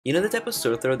You know the type of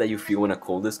sore throat that you feel when a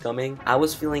cold is coming? I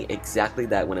was feeling exactly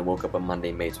that when I woke up on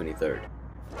Monday, May 23rd.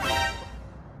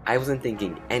 I wasn't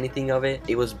thinking anything of it.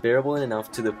 It was bearable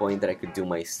enough to the point that I could do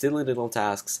my silly little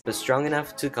tasks, but strong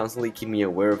enough to constantly keep me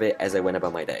aware of it as I went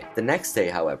about my day. The next day,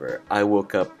 however, I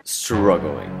woke up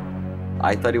struggling.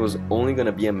 I thought it was only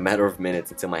gonna be a matter of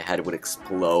minutes until my head would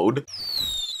explode.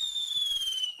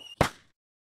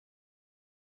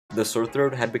 The sore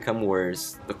throat had become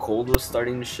worse, the cold was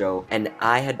starting to show, and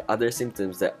I had other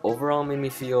symptoms that overall made me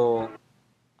feel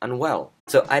unwell.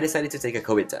 So I decided to take a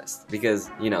COVID test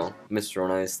because, you know, Miss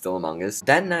Rona is still among us.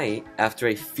 That night, after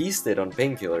I feasted on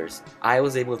painkillers, I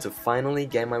was able to finally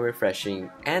get my refreshing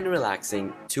and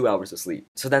relaxing 2 hours of sleep.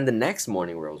 So then the next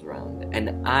morning rolls around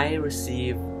and I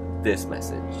received this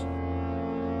message.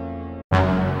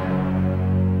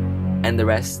 And the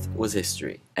rest was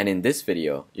history. And in this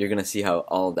video, you're gonna see how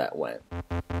all that went.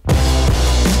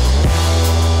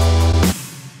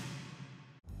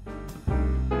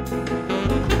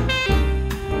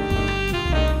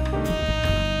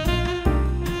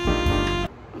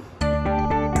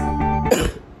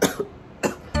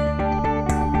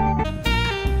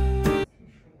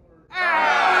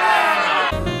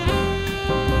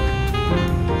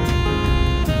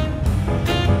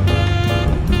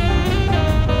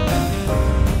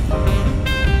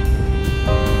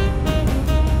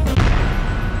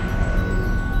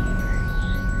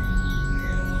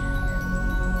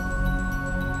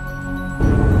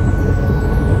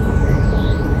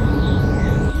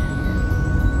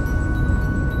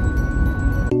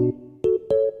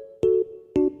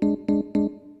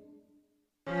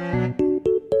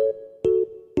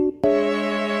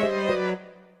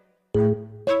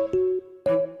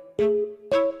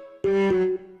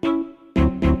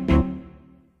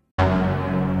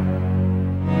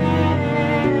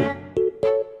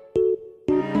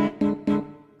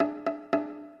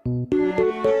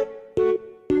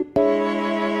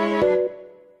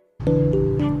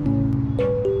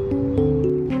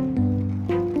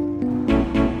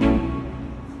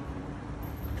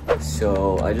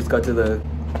 So I just got to the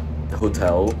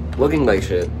hotel looking like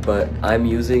shit, but I'm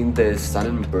using this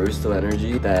sudden burst of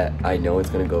energy that I know it's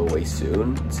gonna go away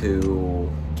soon to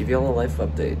give you all a life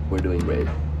update. We're doing great.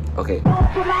 Okay.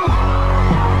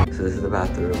 So this is the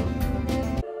bathroom.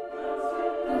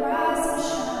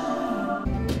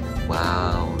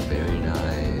 Wow, very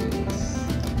nice.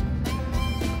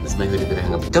 This is my hoodie that I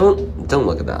hung up. Don't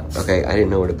look at that. Okay, I didn't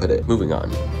know where to put it. Moving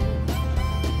on.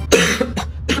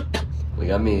 We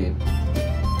got me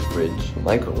fridge,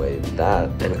 microwave, that,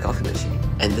 and a coffee machine.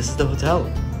 And this is the hotel.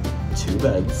 2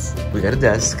 beds. We got a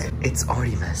desk. It's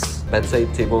already a mess.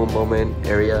 Bedside table moment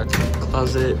area.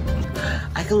 Closet.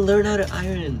 I can learn how to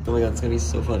iron. Oh my god, it's gonna be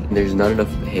so fun. There's not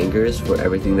enough hangers for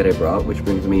everything that I brought, which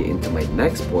brings me into my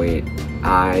next point.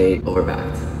 I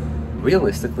overpacked.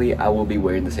 Realistically, I will be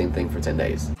wearing the same thing for 10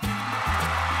 days.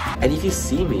 And if you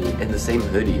see me in the same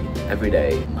hoodie every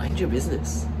day, mind your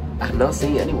business. I'm not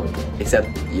seeing anyone except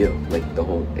you, like the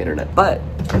whole internet. But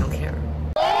I don't care.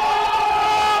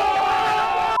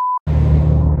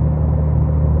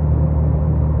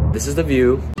 This is the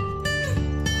view.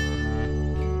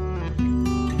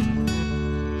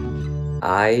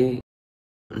 I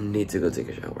need to go take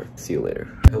a shower. See you later.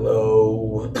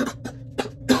 Hello.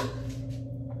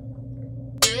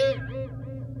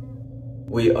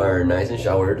 We are nice and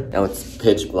showered. Now it's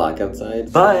pitch black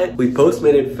outside. But we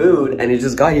postmated food and it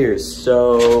just got here,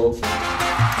 so...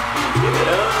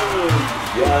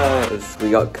 Yes!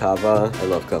 We got kava. I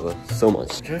love kava so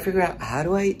much. I'm trying to figure out how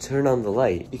do I turn on the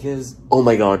light? Because, oh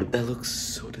my god, that looks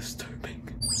so disturbing.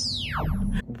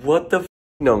 What the f?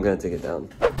 No, I'm gonna take it down.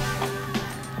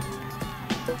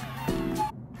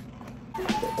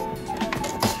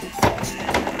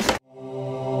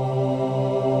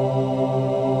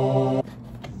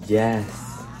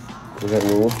 Yes, we got a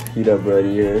little pita bread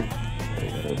here. We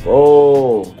got a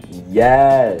bowl.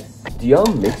 Yes. Do y'all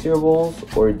mix your bowls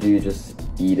or do you just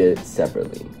eat it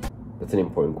separately? That's an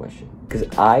important question. Because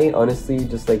I honestly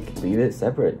just like leave it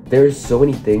separate. There's so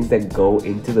many things that go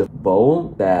into the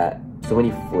bowl that so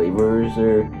many flavors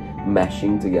are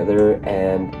meshing together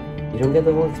and you don't get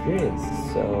the whole experience.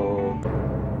 So...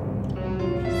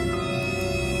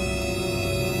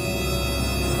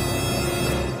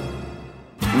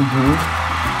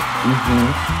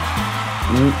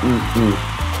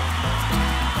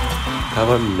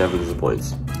 Kava never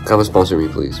disappoints. Kava, sponsor me,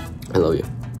 please. I love you.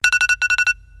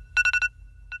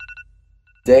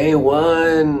 Day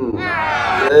 1.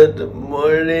 Good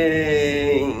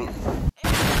morning.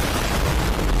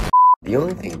 The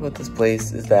only thing about this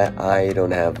place is that I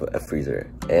don't have a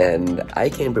freezer, and I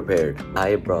came prepared.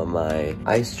 I brought my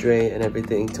ice tray and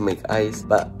everything to make ice,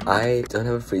 but I don't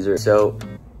have a freezer, so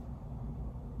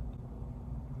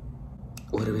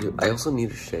what do we do? I also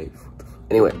need a shave.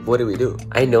 Anyway, what do we do?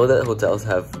 I know that hotels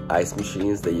have ice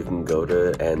machines that you can go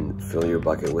to and fill your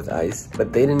bucket with ice,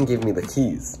 but they didn't give me the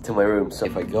keys to my room, so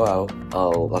if I go out,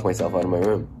 I'll lock myself out of my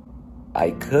room.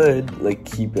 I could, like,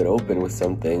 keep it open with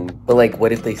something, but, like,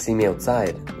 what if they see me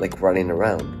outside, like, running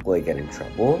around? Will I get in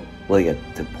trouble? Will I get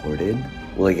deported?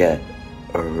 Will I get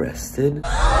arrested?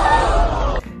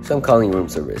 So I'm calling room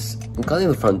service. I'm calling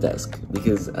the front desk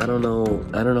because I don't know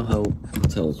how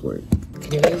hotels work.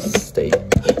 Can you guys stay?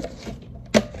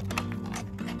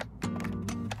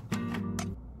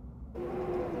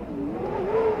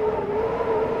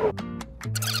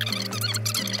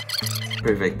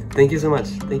 Perfect. Thank you so much.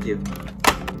 Thank you.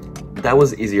 That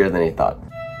was easier than I thought.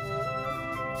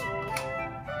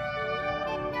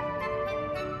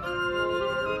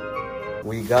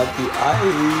 We got the ice.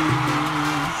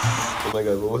 Oh my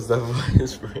god, what was that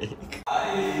voice break?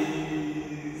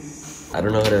 Ice. I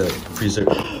don't know how to preserve.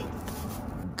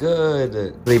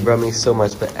 Good. They brought me so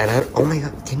much, but oh my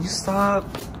god, can you stop?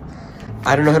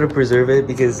 I don't know how to preserve it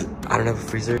because I don't have a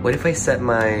freezer. What if I set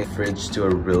my fridge to a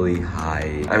really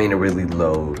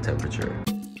low temperature?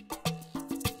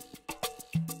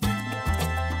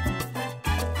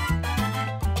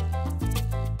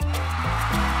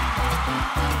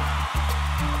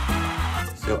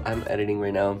 So I'm editing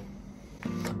right now.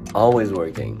 Always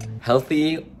working.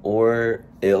 Healthy or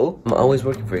ill, I'm always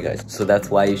working for you guys. So that's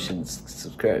why you should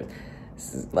subscribe.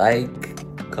 Like,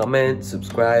 comment,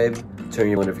 subscribe. Turn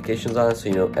your notifications on so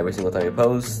you know every single time I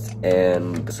post,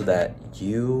 and so that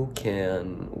you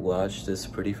can watch this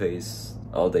pretty face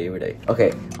all day, every day.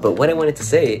 Okay, but what I wanted to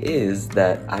say is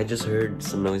that I just heard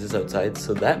some noises outside,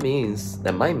 so that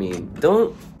might mean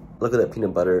don't look at that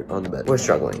peanut butter on the bed. We're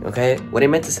struggling, okay? What I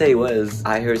meant to say was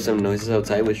I heard some noises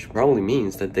outside, which probably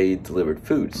means that they delivered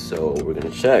food, so we're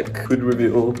gonna check. Food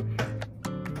review.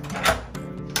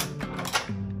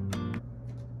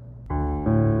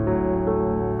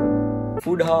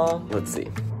 Food haul. Let's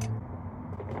see.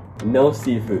 No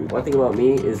seafood. One thing about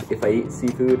me is if I eat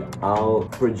seafood, I'll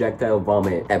projectile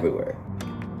vomit everywhere.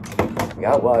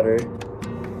 Got water.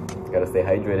 Gotta stay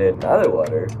hydrated. Another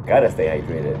water. Gotta stay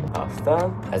hydrated.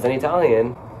 Pasta. As an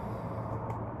Italian.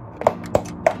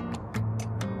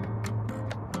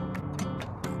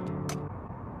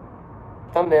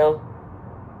 Thumbnail.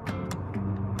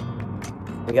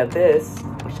 We got this,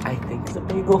 which I think is a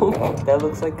bagel. That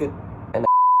looks like a...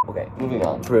 Okay, moving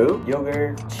on. Fruit,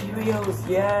 yogurt, Cheerios,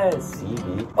 yes,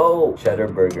 CB. Oh, cheddar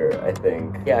burger, I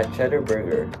think. Yeah, cheddar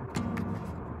burger.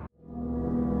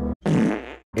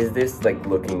 Is this like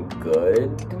looking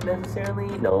good necessarily?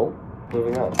 No.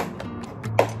 Moving on.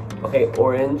 Okay,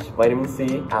 orange, vitamin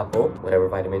C, apple, whatever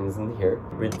vitamin is in here.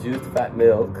 Reduced fat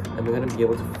milk. Am I gonna be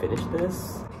able to finish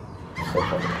this? So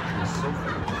funny.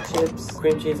 Chips,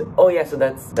 cream cheese. Oh yeah, so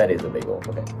that is a bagel.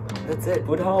 Okay, that's it.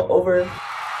 Food haul over.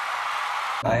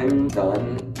 I'm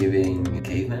done giving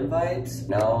caveman vibes.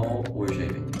 Now we're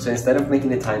shaving. So instead of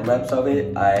making a time lapse of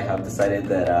it, I have decided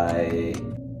that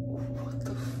what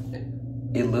the f...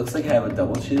 It looks like I have a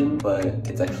double chin, but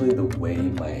it's actually the way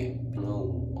my...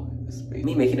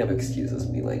 Me making up excuses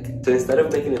me like. So instead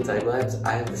of making a time lapse,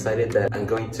 I have decided that I'm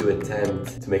going to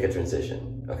attempt to make a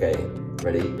transition. Okay,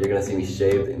 ready? You're gonna see me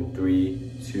shaved in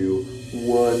 3, 2,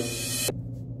 1.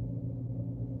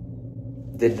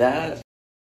 Did that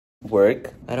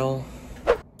work at all?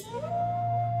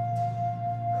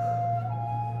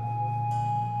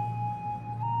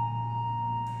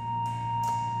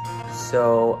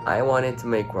 So I wanted to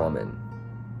make ramen,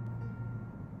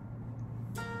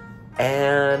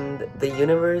 and the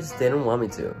universe didn't want me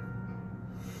to.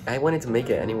 I wanted to make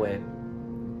it anyway,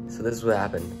 so this is what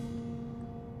happened.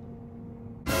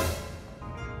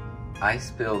 I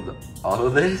spilled all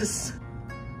of this.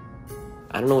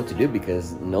 I don't know what to do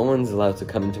because no one's allowed to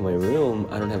come into my room.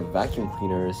 I don't have a vacuum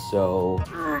cleaner, so...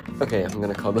 Okay, I'm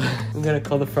gonna call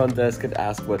the front desk and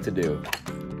ask what to do.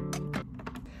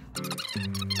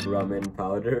 Ramen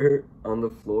powder on the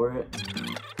floor.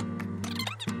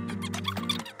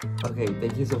 Okay,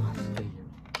 thank you so much. Thank you.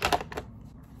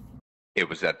 It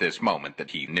was at this moment that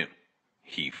he knew.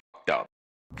 He fucked up.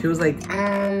 She was like,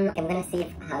 I'm gonna see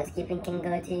if housekeeping can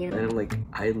go to you. And I'm like,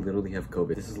 I literally have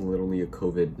COVID. This is literally a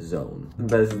COVID zone.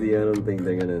 Bestie, I don't think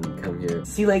they're gonna come here.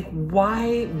 See, like,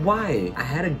 why? I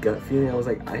had a gut feeling. I was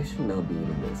like, I should not be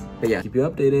eating this. But yeah, keep you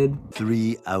updated.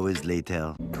 3 hours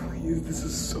later. Please, this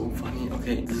is so funny.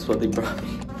 Okay, this is what they brought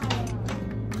me.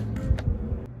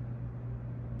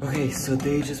 Okay, so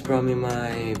they just brought me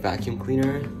my vacuum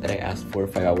cleaner that I asked for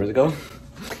 5 hours ago.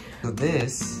 So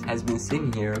this has been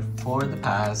sitting here for the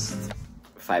past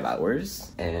 5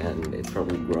 hours and it's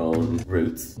probably grown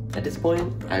roots. At this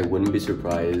point, I wouldn't be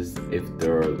surprised if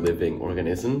there are living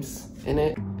organisms in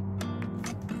it.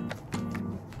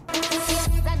 Yes,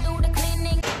 I do the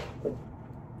cleaning.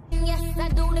 Yes, I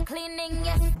do the cleaning.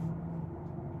 Yes.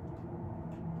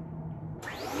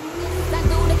 Yes, I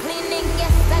do the cleaning.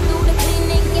 Yes, I do the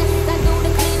cleaning. Yes, I do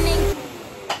the cleaning.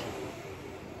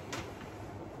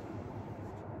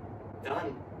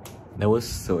 Done. That was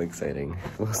so exciting.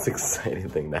 The most exciting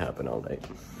thing that happened all night.